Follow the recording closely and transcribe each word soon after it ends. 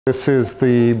This is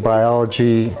the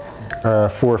Biology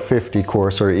 450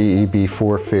 course, or EEB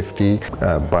 450.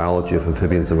 Biology of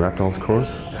Amphibians and Reptiles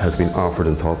course has been offered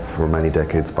and taught for many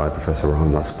decades by Professor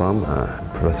Ron Nussbaum.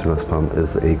 Professor Nussbaum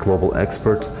is a global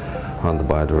expert on the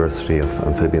biodiversity of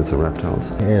amphibians and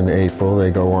reptiles. In April, they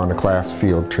go on a class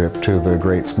field trip to the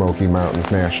Great Smoky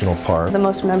Mountains National Park. The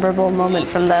most memorable moment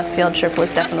from the field trip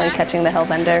was definitely catching the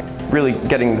hellbender. Really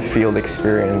getting the field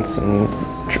experience and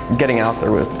getting out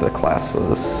there with the class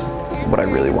was what I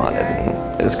really wanted,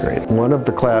 and it was great. One of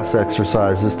the class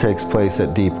exercises takes place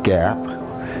at Deep Gap,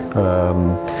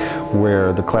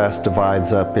 where the class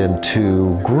divides up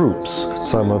into groups.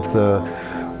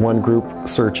 One group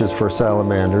searches for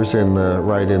salamanders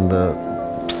right in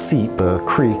the seep, the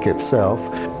creek itself.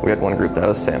 We had one group that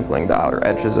was sampling the outer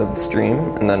edges of the stream,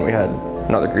 and then we had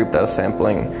another group that was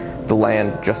sampling the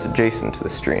land just adjacent to the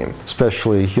stream.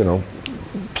 Especially,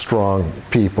 strong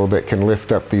people that can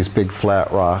lift up these big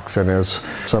flat rocks, and as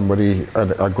somebody,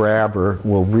 a grabber,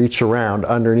 will reach around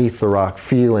underneath the rock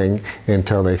feeling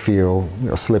until they feel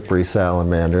a slippery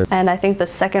salamander. And I think the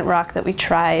second rock that we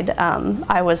tried,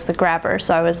 I was the grabber,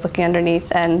 so I was looking underneath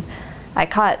and I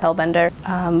caught hellbender.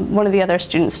 One of the other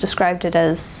students described it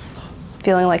as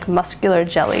feeling like muscular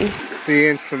jelly. The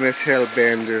infamous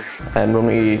hellbender. And when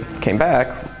we came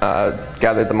back,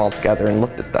 gathered them all together and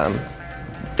looked at them,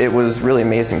 it was really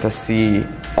amazing to see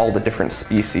all the different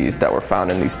species that were found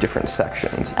in these different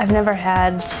sections. I've never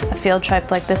had a field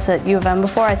trip like this at U of M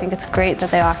before. I think it's great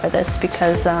that they offer this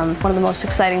because one of the most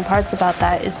exciting parts about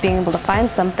that is being able to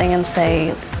find something and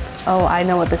say, oh, I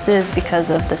know what this is because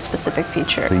of this specific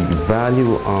feature. The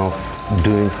value of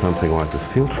doing something like this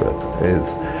field trip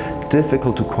is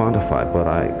difficult to quantify, but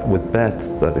I would bet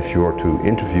that if you were to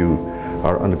interview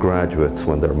our undergraduates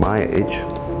when they're my age,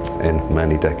 and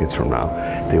many decades from now,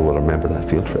 they will remember that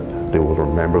field trip. They will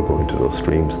remember going to those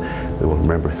streams, they will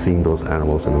remember seeing those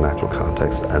animals in a natural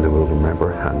context, and they will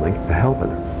remember handling a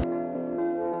hellbender.